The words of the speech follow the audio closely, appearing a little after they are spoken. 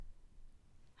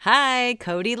Hi,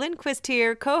 Cody Lindquist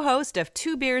here, co-host of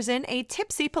Two Beers in, a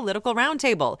tipsy political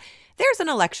roundtable. There's an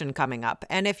election coming up,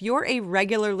 and if you're a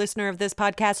regular listener of this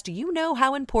podcast, you know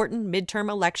how important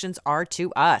midterm elections are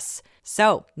to us.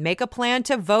 So make a plan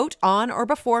to vote on or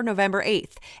before November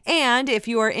 8th. And if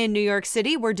you are in New York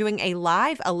City, we're doing a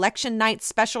live election night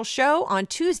special show on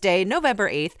Tuesday, November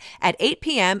 8th at 8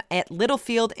 p.m. at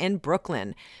Littlefield in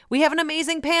Brooklyn. We have an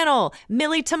amazing panel: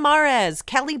 Millie Tamarez,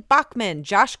 Kelly Bachman,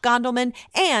 Josh Gondelman,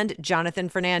 and Jonathan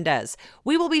Fernandez.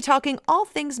 We will be talking all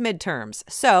things midterms.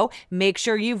 So make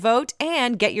sure you vote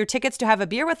and get your tickets to have a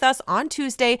beer with us on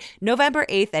Tuesday, November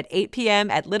 8th at 8 p.m.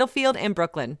 at Littlefield in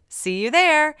Brooklyn. See you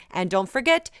there. And don't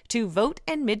forget to vote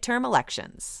in midterm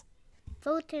elections.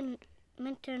 Vote in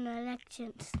midterm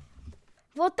elections.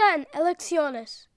 Vota en elecciones.